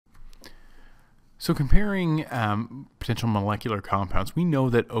So comparing potential molecular compounds, we know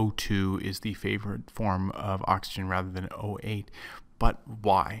that O2 is the favorite form of oxygen rather than O8, but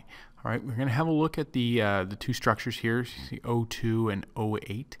why? All right, we're going to have a look at the two structures here, so you see O2 and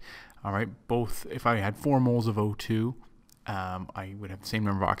O8. All right, both, if I had 4 moles of O2, I would have the same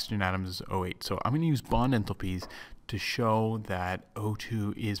number of oxygen atoms as O8. So I'm going to use bond enthalpies to show that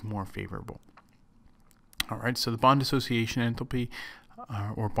O2 is more favorable. All right, so the bond dissociation enthalpy,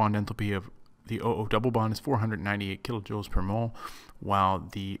 or bond enthalpy of the OO double bond is 498 kilojoules per mole, while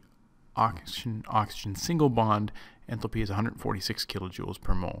the oxygen single bond enthalpy is 146 kilojoules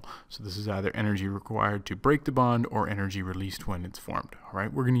per mole. So this is either energy required to break the bond or energy released when it's formed. All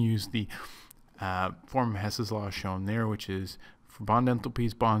right, we're going to use the form of Hess's law shown there, which is for bond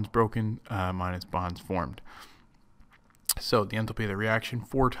enthalpies, bonds broken minus bonds formed. So the enthalpy of the reaction,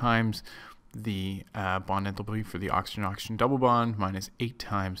 4 times the bond enthalpy for the oxygen-oxygen double bond minus 8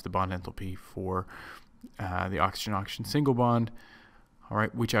 times the bond enthalpy for the oxygen-oxygen single bond, all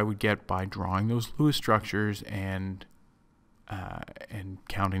right, which I would get by drawing those Lewis structures and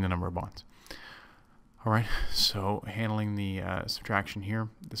counting the number of bonds. All right, so handling the subtraction here,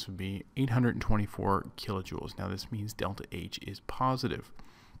 this would be 824 kilojoules. Now this means delta H is positive.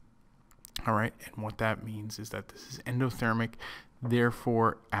 All right, and what that means is that this is endothermic,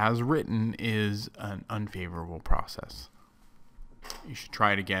 therefore, as written, is an unfavorable process. You should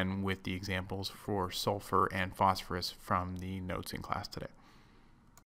try it again with the examples for sulfur and phosphorus from the notes in class today.